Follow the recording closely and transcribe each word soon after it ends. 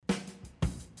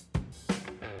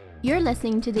You're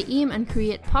listening to the Aim and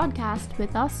Create podcast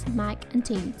with us, Mac and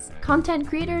Teens, content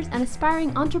creators and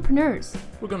aspiring entrepreneurs.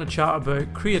 We're going to chat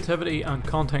about creativity and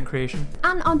content creation.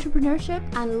 And entrepreneurship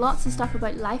and lots of stuff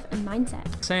about life and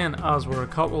mindset. Saying as we're a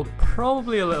couple,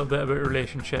 probably a little bit about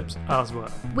relationships as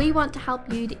well. We want to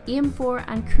help you to aim for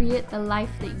and create the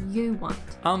life that you want.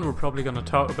 And we're probably going to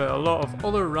talk about a lot of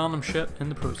other random shit in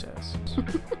the process.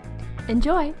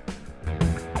 Enjoy!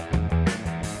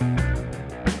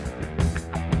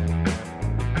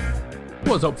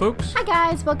 What's up, folks? Hi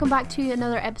guys, welcome back to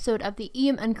another episode of the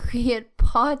Aim and Create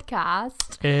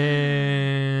podcast.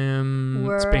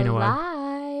 It's been a while.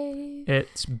 Live.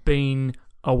 It's been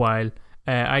a while.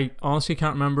 I honestly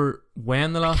can't remember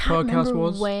when the last podcast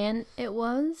was. When it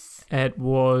was. It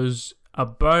was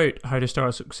about how to start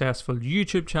a successful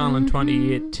YouTube channel in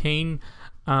 2018,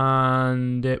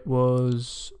 and it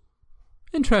was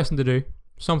interesting to do.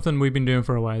 Something we've been doing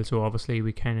for a while, so obviously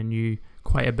we kind of knew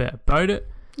quite a bit about it.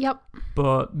 Yep.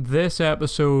 But this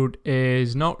episode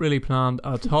is not really planned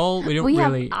at all. We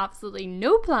have absolutely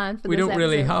no plan for this episode. We don't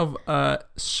really have a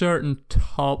certain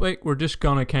topic. We're just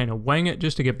going to kind of wing it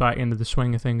just to get back into the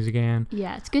swing of things again.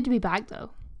 Yeah, it's good to be back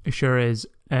though. It sure is.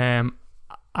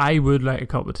 I would like a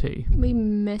cup of tea. We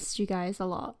missed you guys a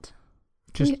lot.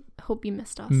 Just we hope you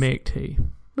missed us. Make tea.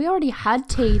 We already had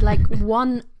tea like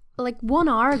 1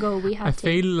 hour ago we had tea. I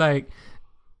feel like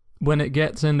when it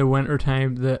gets into winter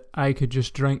time that I could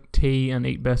just drink tea and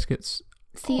eat biscuits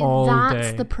all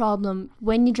that's day. the problem.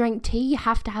 When you drink tea, you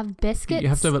have to have biscuits. You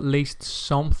have to have at least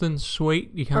something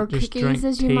sweet. You can't just cookies, drink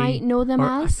as tea. you might know them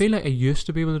I as. feel like I used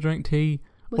to be able to drink tea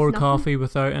With or nothing. coffee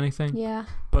without anything. Yeah.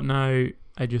 But now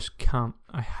I just can't.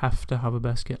 I have to have a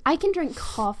biscuit. I can drink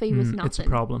coffee with nothing. It's a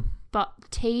problem. But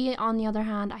tea, on the other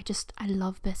hand, I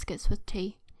love biscuits with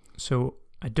tea. So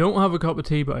I don't have a cup of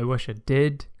tea, but I wish I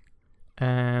did.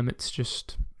 It's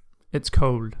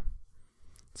cold.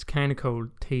 It's kind of cold.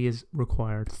 Tea is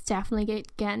required. It's definitely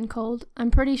getting cold.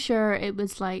 I'm pretty sure it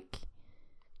was like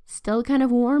still kind of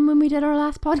warm when we did our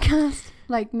last podcast.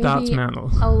 Like maybe That's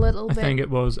mental. a little bit. I think it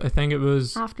was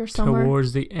after summer.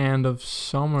 Towards the end of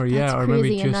summer. That's or crazy,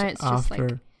 maybe and just now it's after.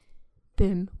 just like,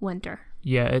 boom, winter.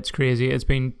 Yeah, it's crazy. It's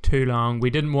been too long.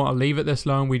 We didn't want to leave it this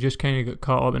long. We just kind of got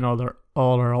caught up in all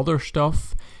our other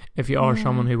stuff. If you are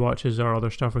someone who watches our other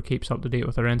stuff or keeps up to date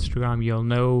with our Instagram, you'll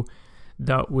know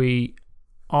that we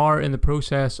are in the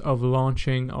process of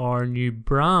launching our new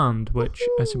brand, which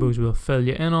I suppose we'll fill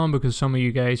you in on, because some of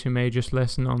you guys who may just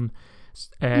listen on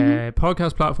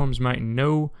podcast platforms might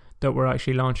know that we're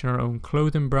actually launching our own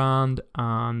clothing brand,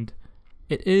 and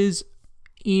it is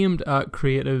aimed at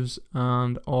creatives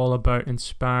and all about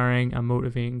inspiring and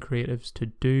motivating creatives to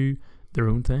do their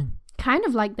own thing. Kind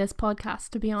of like this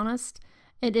podcast, to be honest.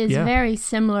 It is very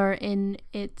similar in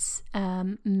its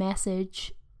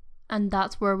message, and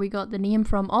that's where we got the name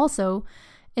from. Also,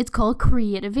 it's called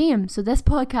Creative Aim. So this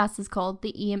podcast is called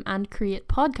the Aim and Create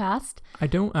podcast. I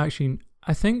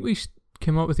think we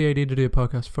came up with the idea to do a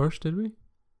podcast first, did we?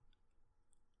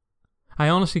 I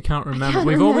honestly can't remember.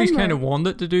 We've always kind of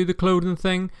wanted to do the clothing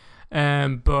thing,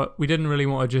 but we didn't really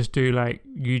want to just do like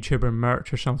YouTuber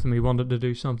merch or something. We wanted to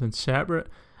do something separate.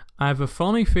 I have a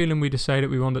funny feeling we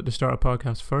decided we wanted to start a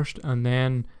podcast first, and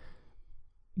then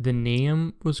the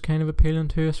name was kind of appealing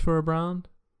to us for a brand.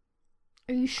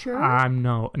 Are you sure? I'm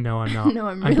not. No, I'm not. No,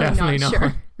 I'm really definitely not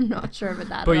sure. I'm not sure about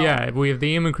that. But at yeah, all. we have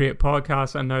the Aim and Create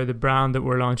podcast, and now the brand that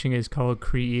we're launching is called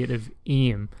Creative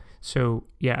Aim. So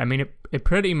yeah, I mean, it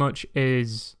pretty much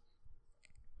is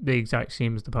the exact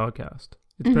same as the podcast.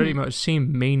 It's pretty much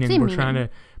same meaning. We're trying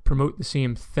to promote the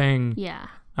same thing. Yeah.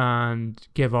 And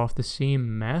give off the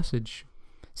same message.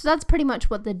 So that's pretty much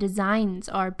what the designs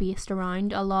are based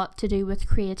around. A lot to do with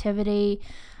creativity,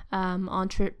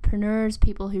 entrepreneurs,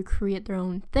 people who create their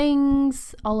own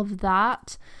things. All of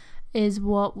that is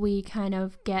what we kind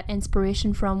of get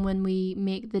inspiration from when we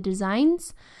make the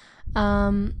designs.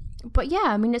 But yeah,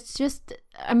 I mean,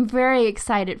 I'm very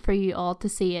excited for you all to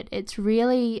see it. It's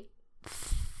really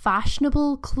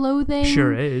fashionable clothing.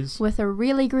 Sure is. With a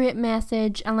really great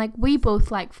message, and like we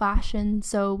both like fashion,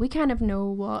 so we kind of know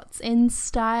what's in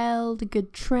style, the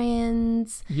good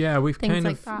trends. Yeah, we've kind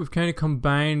of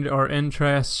combined our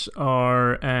interests,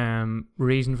 our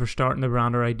reason for starting the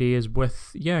brand, our ideas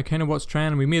with kind of what's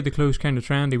trending. We made the clothes kind of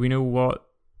trendy. We know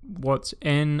what's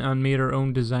in and made our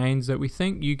own designs that we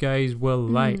think you guys will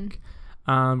like,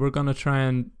 and we're gonna try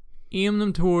and aim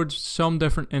them towards some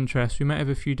different interests. We might have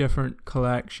a few different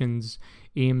collections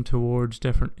aimed towards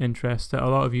different interests that a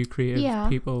lot of you creative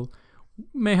people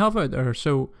may have out there.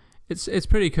 So it's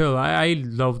pretty cool. I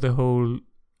love the whole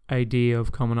idea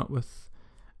of coming up with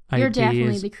You're ideas.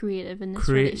 definitely the creative in this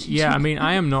relationship. Yeah, I mean,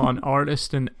 I am not an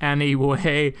artist in any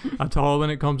way at all when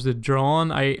it comes to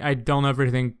drawing. I done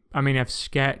everything. I mean, I've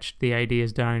sketched the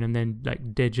ideas down and then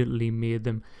like digitally made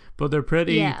them, but they're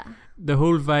pretty. Yeah. The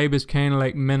whole vibe is kind of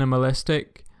like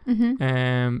minimalistic.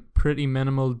 Mm-hmm. Pretty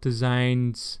minimal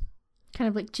designs. Kind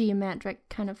of like geometric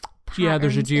kind of. Yeah,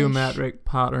 there's a patterns-ish. geometric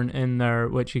pattern in there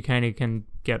which you kind of can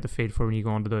get the feed for when you go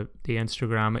onto the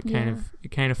Instagram.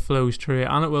 It kind of flows through,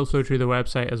 and it will flow through the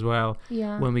website as well.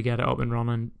 Yeah. When we get it up and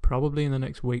running, probably in the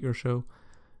next week or so.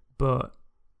 But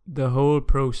the whole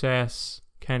process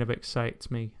kind of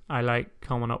excites me. I like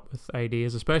coming up with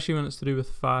ideas, especially when it's to do with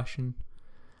fashion.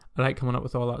 I like coming up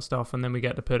with all that stuff, and then we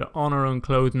get to put it on our own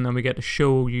clothing, and we get to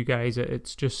show you guys it.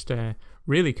 It's just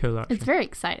really cool, actually. It's very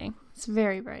exciting. It's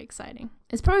very, very exciting.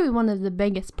 It's probably one of the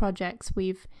biggest projects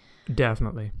we've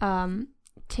definitely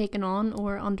taken on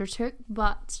or undertook.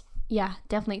 But yeah,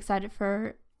 definitely excited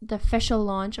for the official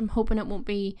launch. I'm hoping it won't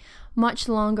be much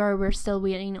longer. We're still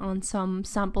waiting on some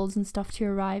samples and stuff to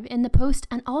arrive in the post.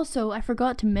 And also, I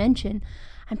forgot to mention,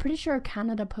 I'm pretty sure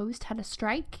Canada Post had a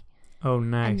strike. Oh,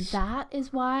 nice. And that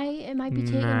is why it might be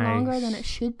taking longer than it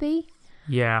should be.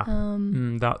 Yeah.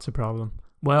 That's a problem.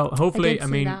 Well, hopefully, I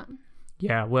mean, that.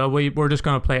 Yeah, well, we're just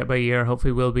going to play it by ear.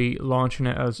 Hopefully, we'll be launching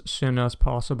it as soon as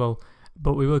possible,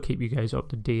 but we will keep you guys up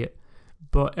to date.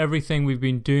 But everything we've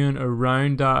been doing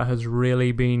around that has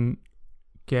really been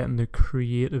getting the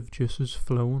creative juices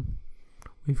flowing.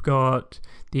 We've got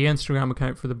the Instagram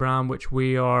account for the brand, which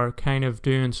we are kind of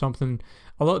doing something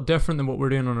a lot different than what we're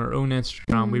doing on our own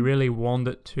Instagram. We really want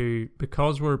it to,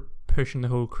 because we're pushing the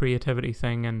whole creativity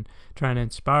thing and trying to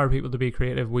inspire people to be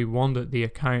creative, we wanted the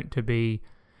account to be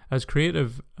as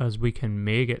creative as we can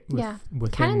make it within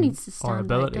kind of needs to stand our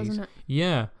abilities. Out, doesn't it?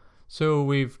 Yeah. So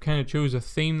we've kind of chose a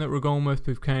theme that we're going with.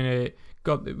 We've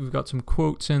got some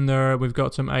quotes in there. We've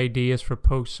got some ideas for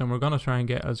posts, and we're going to try and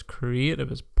get as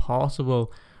creative as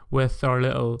possible with our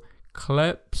little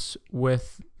clips,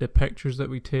 with the pictures that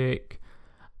we take,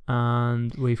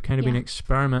 and we've kind of been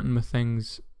experimenting with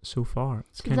things so far.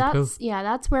 It's kind of cool. Yeah,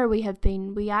 that's where we have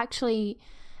been. We actually,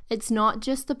 it's not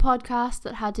just the podcast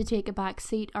that had to take a back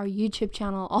seat. Our YouTube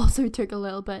channel also took a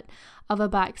little bit of a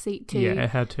back seat too. Yeah, it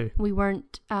had to. We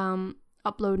weren't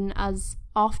uploading as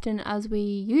often as we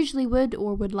usually would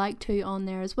or would like to on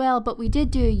there as well, but we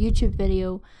did do a YouTube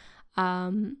video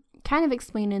kind of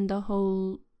explaining the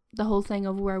whole thing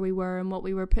of where we were and what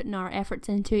we were putting our efforts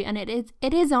into, and it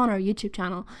is on our YouTube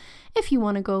channel if you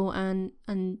want to go and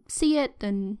see it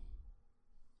and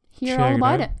hear all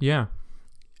about it. Yeah.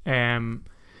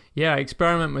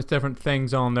 Experiment with different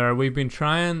things on there. We've been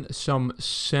trying some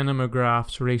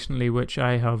cinemagraphs recently, which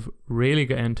I have really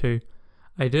got into.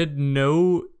 I did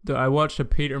know that I watched a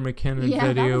Peter McKinnon video.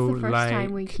 Yeah, that was the first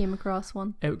time we came across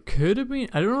one. It could have been,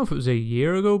 I don't know if it was a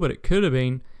year ago, but it could have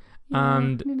been.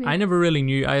 And maybe. I never really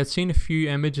knew. I had seen a few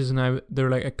images, and they're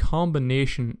like a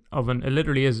combination of it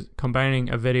literally is combining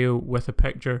a video with a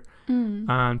picture,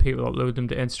 and people upload them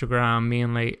to Instagram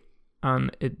mainly,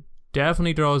 and it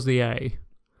definitely draws the eye.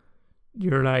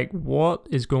 You're like, what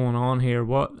is going on here?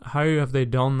 How have they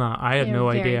done that? I had no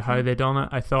idea how they done it.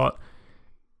 I thought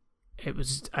it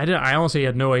was, I honestly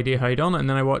had no idea how he done it, and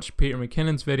then I watched Peter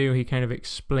McKinnon's video. He kind of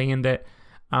explained it,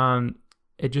 and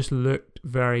it just looked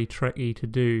very tricky to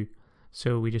do.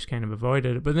 So we just kind of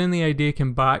avoided it. But then the idea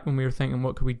came back when we were thinking,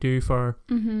 what could we do for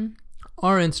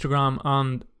our Instagram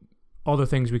and other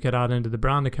things we could add into the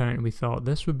brand account? And we thought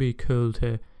this would be cool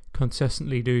to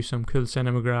consistently do some cool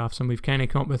cinemagraphs. And we've kind of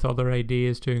come up with other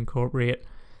ideas to incorporate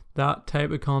that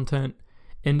type of content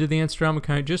into the Instagram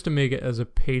account, just to make it as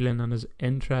appealing and as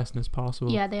interesting as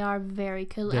possible. Yeah, they are very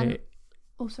cool.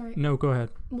 Oh, sorry. No, go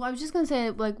ahead. Well, I was just going to say,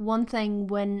 like, one thing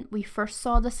when we first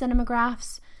saw the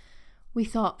cinemagraphs, we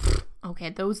thought, okay,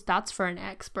 that's for an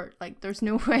expert. Like, there's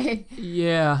no way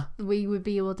we would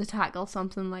be able to tackle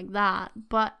something like that.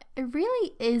 But it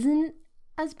really isn't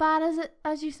as bad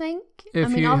as you think.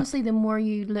 Obviously, the more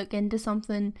you look into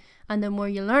something and the more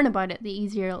you learn about it, the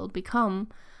easier it'll become.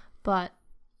 But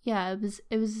yeah,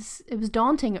 it was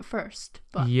daunting at first.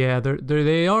 But yeah,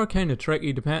 they are kind of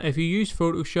tricky. If you use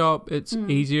Photoshop, it's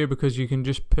easier because you can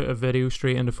just put a video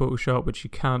straight into Photoshop, which you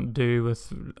can't do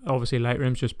with, obviously,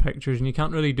 Lightroom's just pictures, and you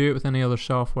can't really do it with any other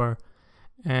software.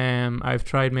 I've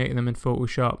tried making them in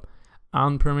Photoshop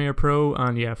and Premiere Pro,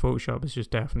 and yeah, Photoshop is just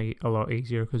definitely a lot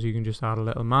easier because you can just add a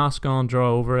little mask on,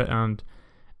 draw over it, and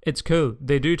it's cool.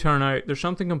 They do turn out, there's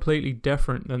something completely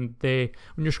different, and when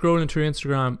you're scrolling through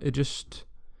Instagram,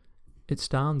 it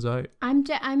stands out.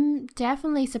 I'm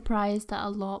definitely surprised that a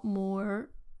lot more,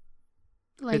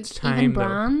 like, it's time, even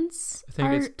brands I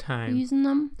think it's time using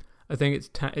them. I think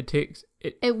it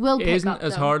it will pick isn't up,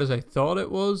 as though. hard as I thought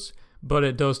it was, but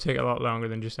it does take a lot longer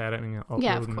than just editing and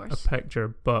Yeah, of uploading a course.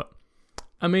 picture. But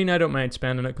I mean, I don't mind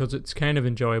spending it because it's kind of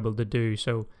enjoyable to do.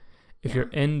 So if you're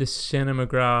into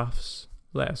cinemagraphs,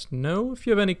 let us know. If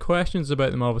you have any questions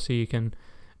about them, obviously you can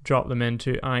drop them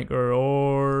into Anchor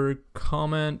or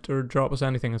comment or drop us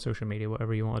anything on social media,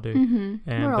 whatever you want to do.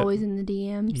 Mm-hmm. We're always in the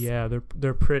DMs. Yeah,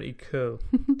 they're pretty cool.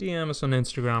 DM us on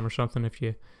Instagram or something if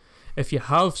you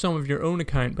have some of your own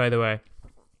account, by the way.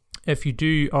 If you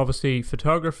do, obviously,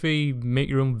 photography, make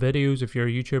your own videos, if you're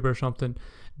a YouTuber or something,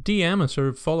 DM us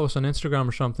or follow us on Instagram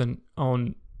or something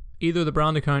on either the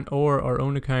brand account or our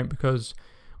own account, because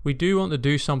we do want to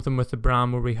do something with the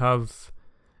brand where we have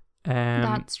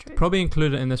That's true. probably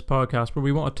include it in this podcast, where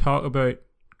we want to talk about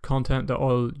content that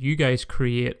all you guys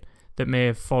create that may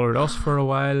have followed us for a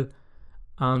while,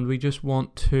 and we just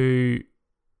want to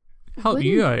help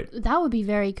you out. That would be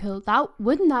very cool.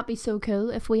 Wouldn't that be so cool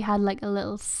if we had like a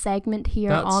little segment here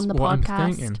That's on the what I'm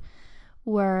podcast thinking.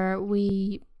 where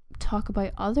we talk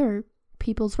about other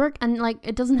people's work, and like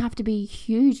it doesn't have to be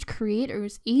huge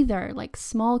creators either, like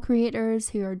small creators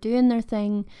who are doing their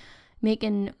thing,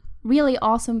 making really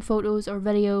awesome photos or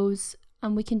videos,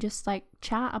 and we can just like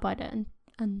chat about it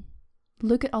and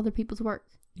look at other people's work.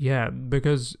 Yeah,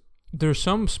 because there's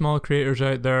some small creators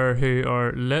out there who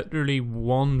are literally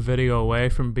one video away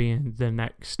from being the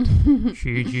next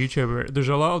huge YouTuber. There's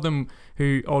a lot of them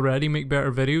who already make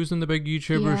better videos than the big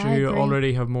YouTubers, Yeah, I who agree.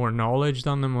 already have more knowledge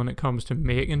than them when it comes to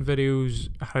making videos,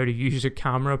 how to use a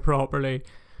camera properly.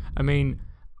 I mean,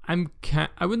 I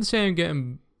wouldn't say I'm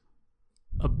getting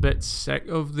a bit sick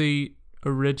of the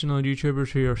original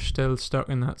YouTubers who are still stuck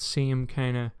in that same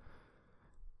kind of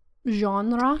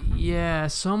Genre. yeah,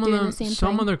 some of Doing them, the same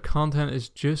some thing. of their content is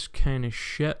just kind of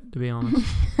shit, to be honest.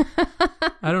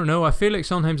 I don't know. I feel like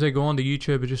sometimes I go onto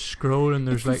YouTube and just scroll, and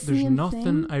there's It's the there's same nothing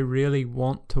thing. I really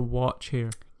want to watch here.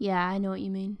 Yeah, I know what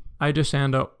you mean. I just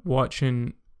end up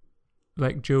watching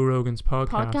like Joe Rogan's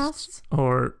podcasts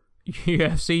or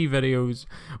UFC videos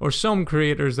or some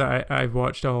creators that I've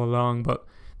watched all along, but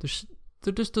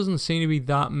there just doesn't seem to be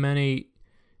that many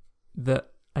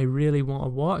that I really want to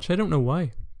watch. I don't know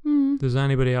why. Does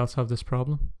anybody else have this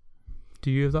problem?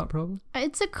 Do you have that problem?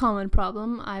 It's a common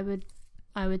problem, I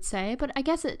would say, but I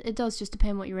guess it does just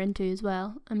depend what you're into as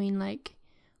well. I mean, like,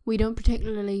 we don't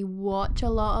particularly watch a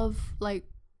lot of like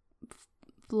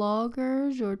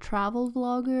vloggers or travel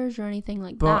vloggers or anything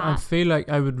like But that. I feel like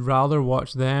I would rather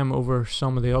watch them over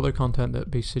some of the other content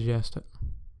that be suggested.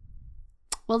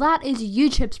 Well, that is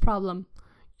YouTube's problem.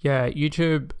 Yeah,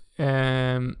 YouTube,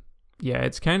 yeah,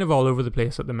 it's kind of all over the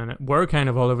place at the minute. We're kind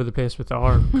of all over the place with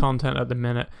our content at the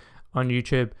minute on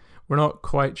YouTube. We're not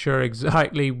quite sure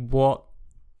exactly what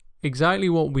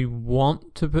we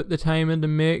want to put the time into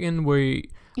making.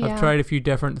 We have tried a few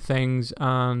different things,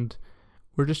 and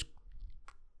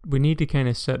we need to kind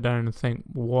of sit down and think,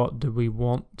 what do we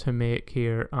want to make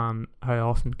here, and how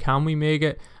often can we make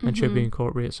it, and should we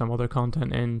incorporate some other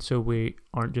content in so we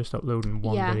aren't just uploading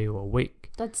one video a week.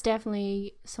 That's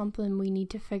definitely something we need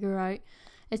to figure out.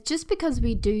 It's just because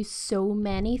we do so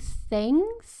many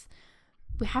things,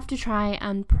 we have to try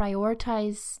and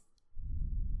prioritize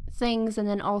things, and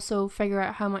then also figure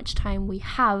out how much time we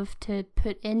have to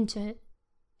put into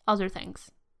other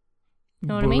things. You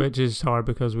know what I mean? Which is hard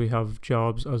because we have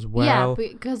jobs as well. Yeah,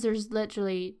 because there's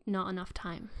literally not enough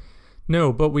time.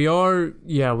 No, but we are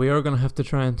going to have to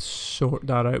try and sort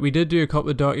that out. We did do a couple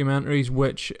of documentaries,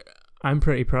 which I'm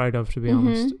pretty proud of, to be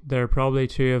honest. They're probably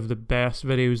two of the best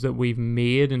videos that we've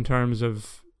made in terms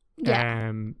of like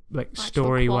Actual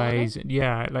story wise.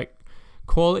 Yeah, like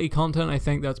quality content. I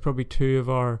think that's probably two of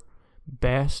our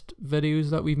best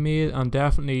videos that we've made, and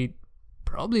definitely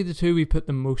probably the two we put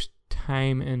the most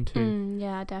time into.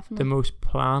 Yeah, definitely. The most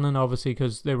planning, obviously,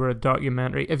 because they were a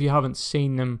documentary. If you haven't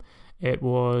seen them, it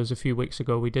was a few weeks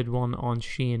ago. We did one on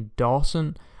Shane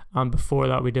Dawson, and before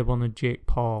that we did one on Jake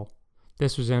Paul.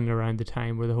 This was in around the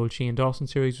time where the whole Shane Dawson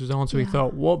series was on, so we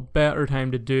thought, what better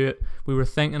time to do it? We were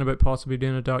thinking about possibly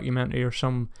doing a documentary or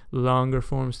some longer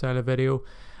form style of video,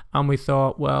 and we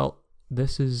thought, well,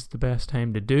 this is the best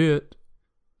time to do it,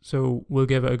 so we'll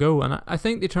give it a go. And I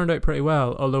think they turned out pretty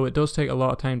well, although it does take a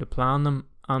lot of time to plan them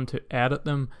and to edit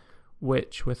them,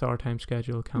 which with our time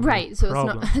schedule can be a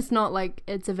problem. It's not like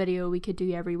it's a video we could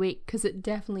do every week, because it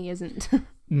definitely isn't.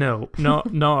 No, not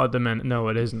at the minute. No,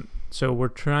 it isn't. So we're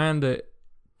trying to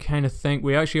kind of think.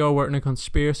 We actually are working a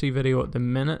conspiracy video at the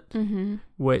minute,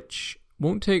 which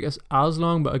won't take us as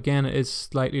long, but again, it is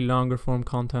slightly longer form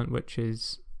content, which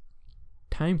is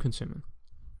time consuming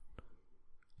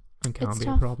and can It's be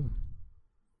tough. a problem.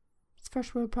 It's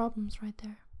first world problems right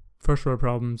there. First world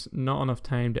problems, not enough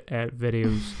time to edit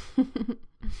videos.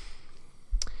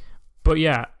 But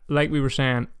yeah, like we were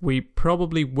saying, we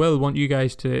probably will want you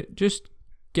guys to just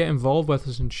get involved with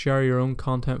us and share your own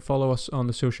content. Follow us on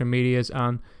the social medias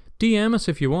and DM us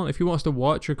if you want. If you want us to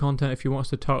watch your content, if you want us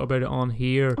to talk about it on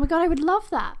here. Oh my god, I would love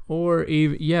that. Or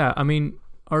even, yeah, I mean,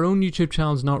 our own YouTube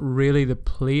channel is not really the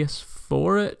place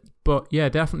for it. But yeah,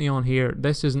 definitely on here.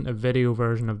 This isn't a video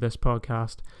version of this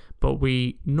podcast, but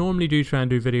we normally do try and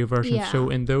do video versions. Yeah. So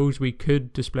in those, we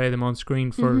could display them on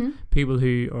screen for people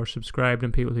who are subscribed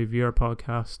and people who view our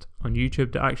podcast on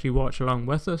YouTube to actually watch along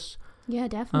with us. Yeah,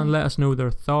 definitely. And let us know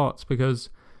their thoughts, because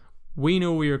we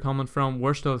know where you're coming from.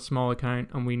 We're still a small account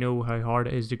and we know how hard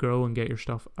it is to grow and get your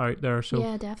stuff out there. So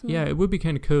yeah, definitely. yeah, it would be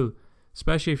kind of cool,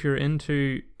 especially if you're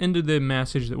into the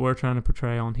message that we're trying to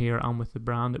portray on here and with the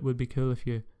brand. It would be cool if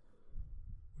you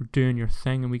were doing your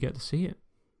thing and we get to see it.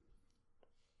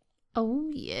 Oh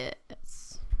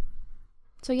yes.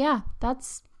 So yeah,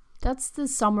 that's the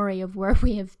summary of where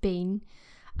we have been.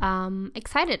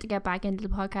 Excited to get back into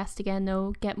the podcast again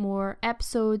though, get more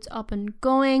episodes up and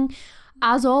going.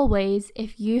 As always,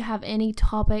 if you have any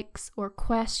topics or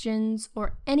questions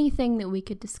or anything that we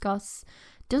could discuss,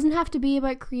 doesn't have to be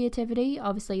about creativity,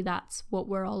 obviously that's what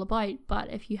we're all about,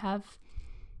 but if you have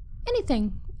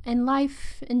anything in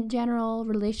life in general,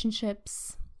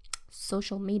 relationships,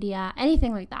 social media,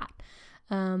 anything like that,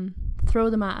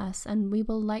 throw them at us and we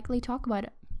will likely talk about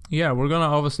it. Yeah, we're going to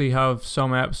obviously have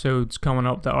some episodes coming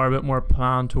up that are a bit more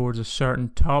planned towards a certain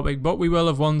topic, but we will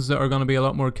have ones that are going to be a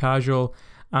lot more casual,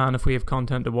 and if we have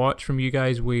content to watch from you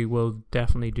guys, we will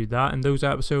definitely do that in those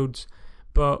episodes.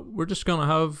 But we're just going to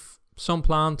have some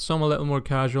planned, some a little more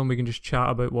casual, and we can just chat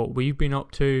about what we've been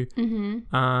up to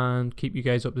and keep you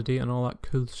guys up to date on all that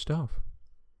cool stuff.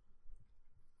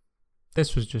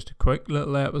 This was just a quick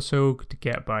little episode to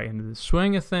get back into the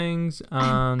swing of things,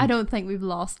 and I don't think we've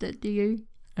lost it, do you?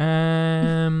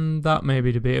 That may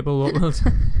be debatable.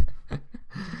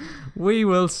 We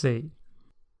will see.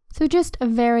 So just a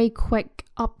very quick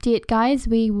update, guys.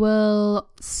 We will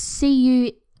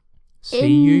see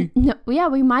you. No, yeah,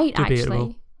 we might Debatable.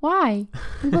 actually. Why?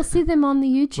 We will see them on the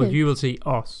YouTube. Well, you will see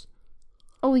us.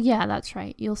 Oh yeah, that's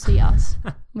right. You'll see us.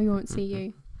 We won't see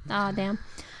you. Ah, damn.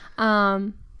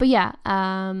 But yeah,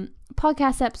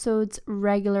 podcast episodes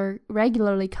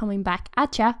regularly coming back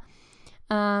at ya.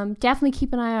 Definitely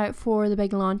keep an eye out for the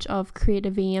big launch of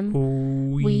Creative Aim.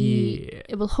 Oh yeah.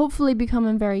 It will hopefully be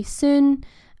coming very soon.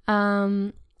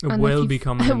 It will be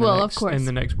coming in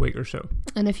the next week or so.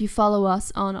 And if you follow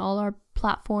us on all our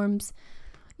platforms,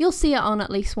 you'll see it on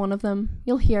at least one of them.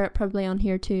 You'll hear it probably on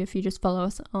here too if you just follow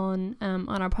us on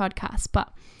our podcast.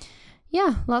 But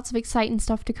yeah, lots of exciting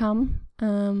stuff to come.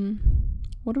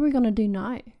 What are we going to do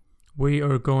now? We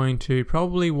are going to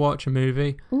probably watch a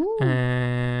movie, Ooh.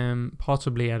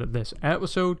 Possibly edit this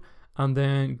episode, and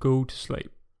then go to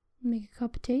sleep. Make a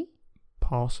cup of tea?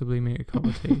 Possibly make a cup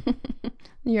of tea.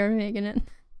 You're making it.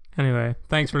 Anyway,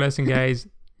 thanks for listening, guys.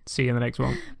 See you in the next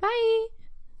one. Bye.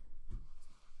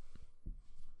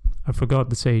 I forgot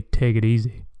to say take it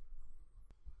easy.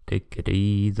 Take it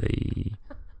easy.